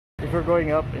if we're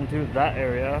going up into that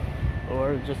area,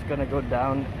 or just gonna go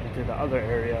down into the other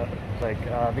area, like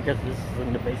because this is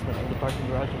in the basement of the parking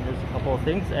garage, and there's a couple of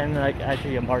things, and like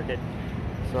actually a market.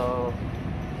 So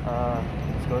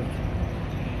let's go.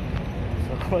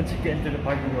 So once you get into the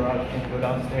parking garage and go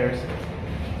downstairs,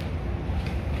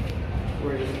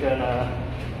 we're just gonna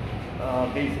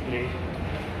basically,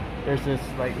 there's this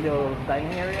like little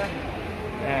dining area,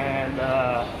 and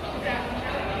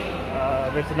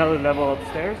there's another level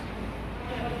upstairs.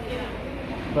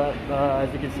 But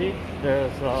as you can see,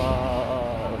 there's a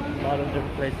lot of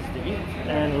different places to eat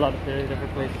and a lot of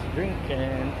different places to drink,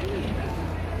 and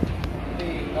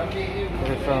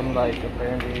there's some like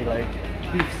apparently like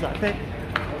beef satay.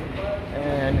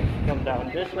 And if you come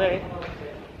down this way,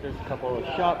 there's a couple of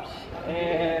shops,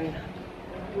 and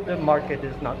the market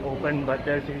is not open, but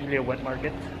there's usually a wet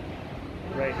market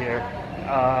right here.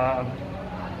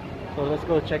 So let's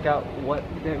go check out what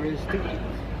there is to eat.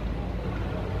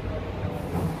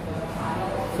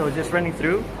 So just running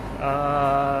through,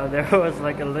 there was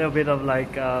like a little bit of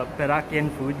like Peruvian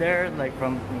food there, like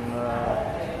from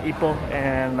Ipoh,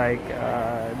 and like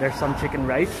there's some chicken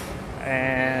rice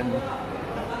and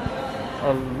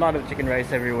a lot of chicken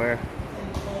rice everywhere.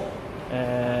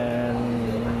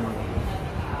 And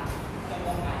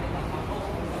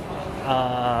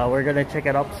we're gonna check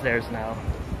it upstairs now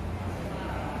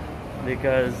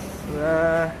because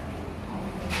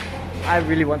I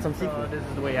really want some seafood. This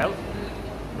is the way out.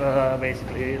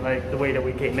 Basically like the way that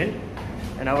we came in,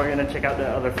 and now we're gonna check out the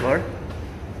other floor,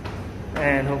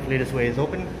 and hopefully this way is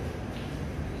open.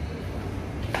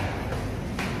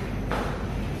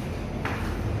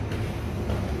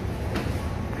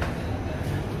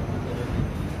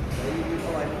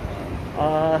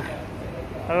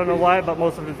 I don't know why, but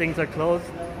most of the things are closed.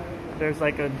 There's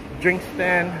like a drink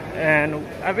stand, and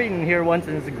I've eaten here once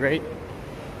and it's great.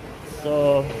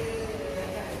 So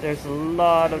there's a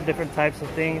lot of different types of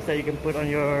things that you can put on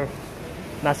your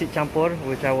nasi campur,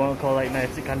 which I won't call like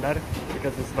nasi kandar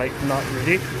because it's like not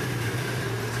really.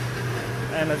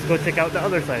 And let's go check out the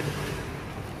other side.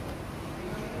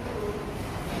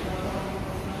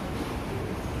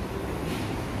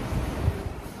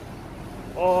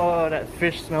 Oh, that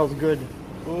fish smells good.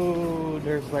 Ooh,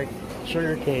 there's like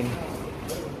sugar cane.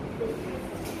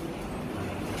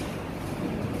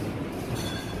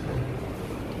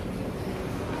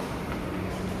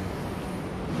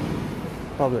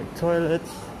 Public toilets,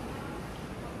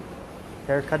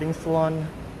 hair cutting salon.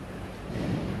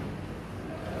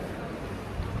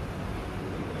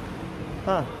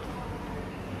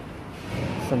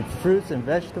 Some fruits and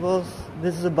vegetables.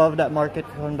 This is above that market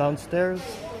from downstairs.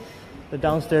 The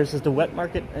downstairs is the wet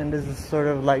market, and this is sort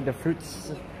of like the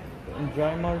fruits and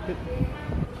dry market.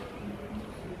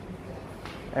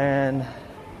 And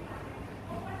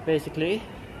basically,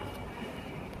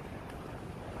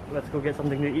 let's go get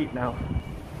something to eat now.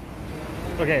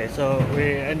 Okay, so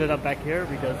we ended up back here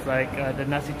because like the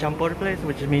nasi campur place,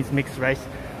 which means mixed rice.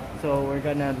 So we're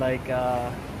gonna like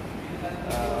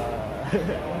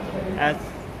ask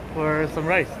for some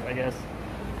rice, I guess.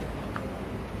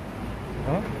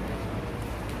 Huh?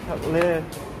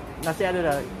 Nasi ada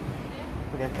dah.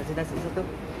 Okay, kasih nasi satu.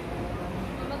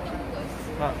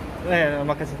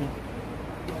 Makasih.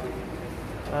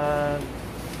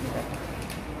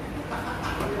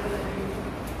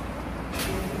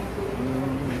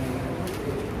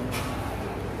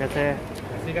 Kasih.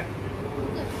 Kasih Kak.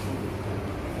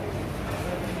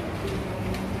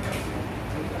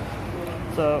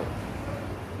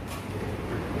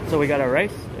 So we got our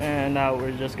rice, and now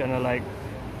we're just gonna like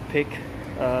pick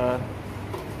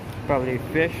probably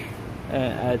fish.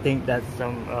 I think that's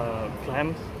some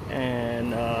clams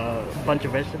and a bunch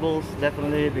of vegetables,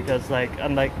 definitely, because like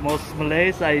unlike most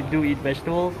Malays, I do eat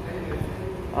vegetables.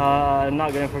 I'm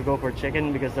not gonna go for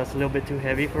chicken because that's a little bit too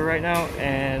heavy for right now,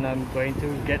 and I'm going to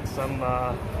get some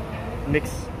mix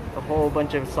a whole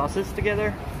bunch of sauces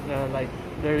together. Like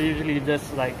they're usually just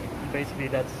like basically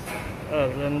that's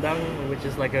rendang, which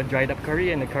is like a dried up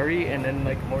curry, and a curry, and then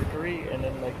like more curry, and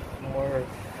then like more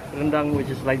rendang, which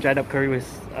is like dried up curry with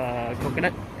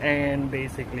coconut, and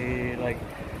basically like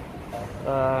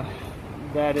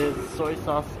that is soy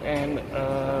sauce and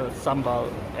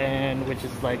sambal, and which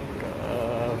is like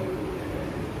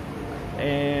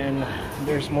and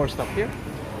there's more stuff here.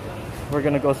 We're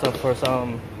gonna go for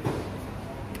some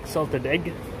salted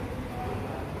egg.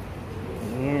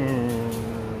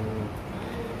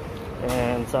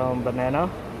 And some banana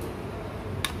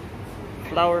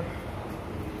flour,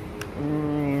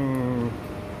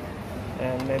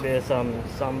 and maybe some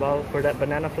sambal for that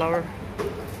banana flour.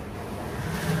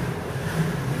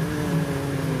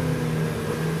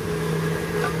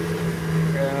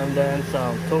 and then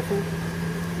some tofu.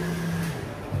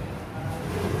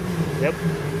 Yep,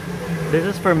 this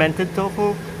is fermented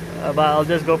tofu, but I'll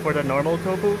just go for the normal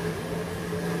tofu.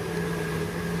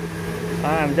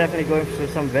 I'm definitely going for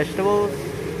some vegetables,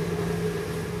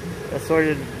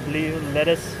 assorted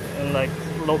lettuce and like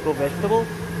local vegetables.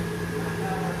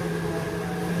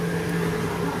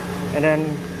 And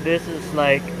then this is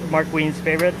like Mark Queen's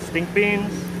favorite, stink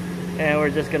beans, and we're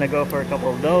just gonna go for a couple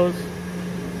of those.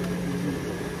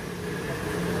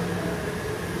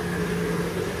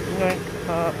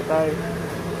 Patay.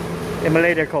 In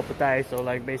Malay they're called patay, so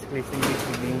like basically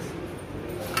stink beans.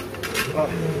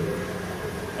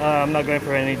 I'm not going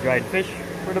for any dried fish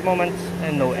for the moment,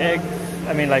 and no eggs.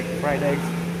 I mean like fried eggs.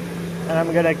 And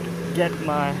I'm gonna get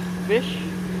my fish,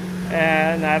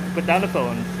 and I have to put down the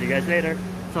phone. See you guys later.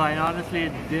 So I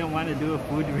honestly didn't want to do a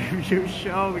food review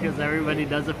show because everybody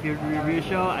does a food review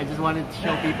show. I just wanted to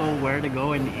show people where to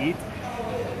go and eat.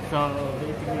 So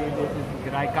basically this is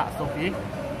Gerai Kak Sofie.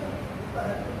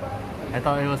 I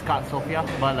thought it was Kak Sofia,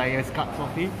 but like it's Kak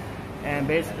Sofie. And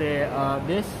basically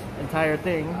this entire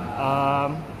thing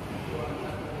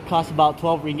costs about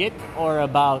 12 ringgit, or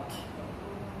about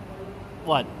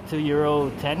what,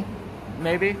 €2.10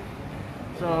 maybe.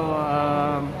 So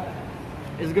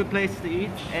it's a good place to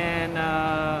eat, and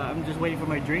I'm just waiting for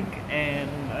my drink, and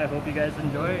I hope you guys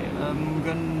enjoy.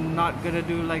 I'm not gonna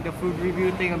do like the food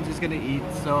review thing, I'm just gonna eat.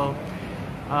 So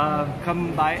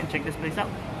come by and check this place out.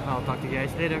 I'll talk to you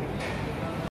guys later.